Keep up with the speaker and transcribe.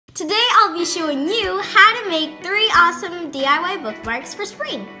Today I'll be showing you how to make 3 awesome DIY bookmarks for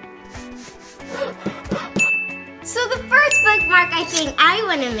spring. So the first bookmark I think I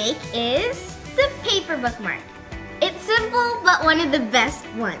want to make is the paper bookmark. It's simple but one of the best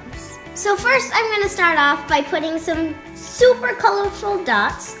ones. So first I'm going to start off by putting some super colorful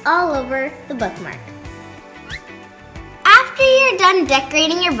dots all over the bookmark. After you're done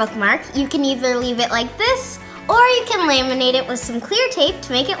decorating your bookmark, you can either leave it like this or you can laminate it with some clear tape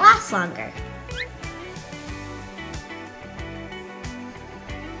to make it last longer.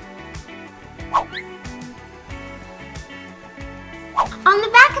 On the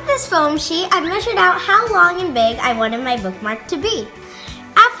back of this foam sheet, I measured out how long and big I wanted my bookmark to be.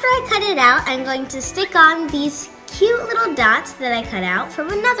 After I cut it out, I'm going to stick on these cute little dots that I cut out from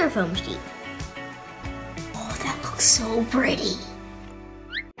another foam sheet. Oh, that looks so pretty.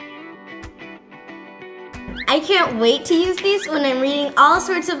 I can't wait to use these when I'm reading all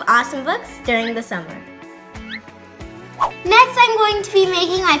sorts of awesome books during the summer. Next, I'm going to be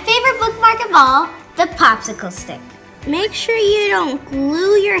making my favorite bookmark of all, the popsicle stick. Make sure you don't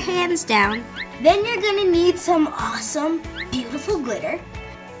glue your hands down. Then you're gonna need some awesome, beautiful glitter.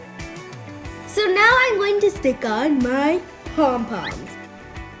 So now I'm going to stick on my pompoms.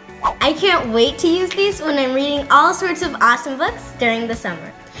 I can't wait to use these when I'm reading all sorts of awesome books during the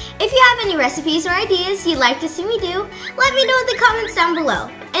summer. If you have any recipes or ideas you'd like to see me do, let me know in the comments down below.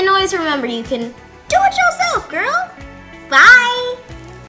 And always remember, you can do it yourself, girl. Bye!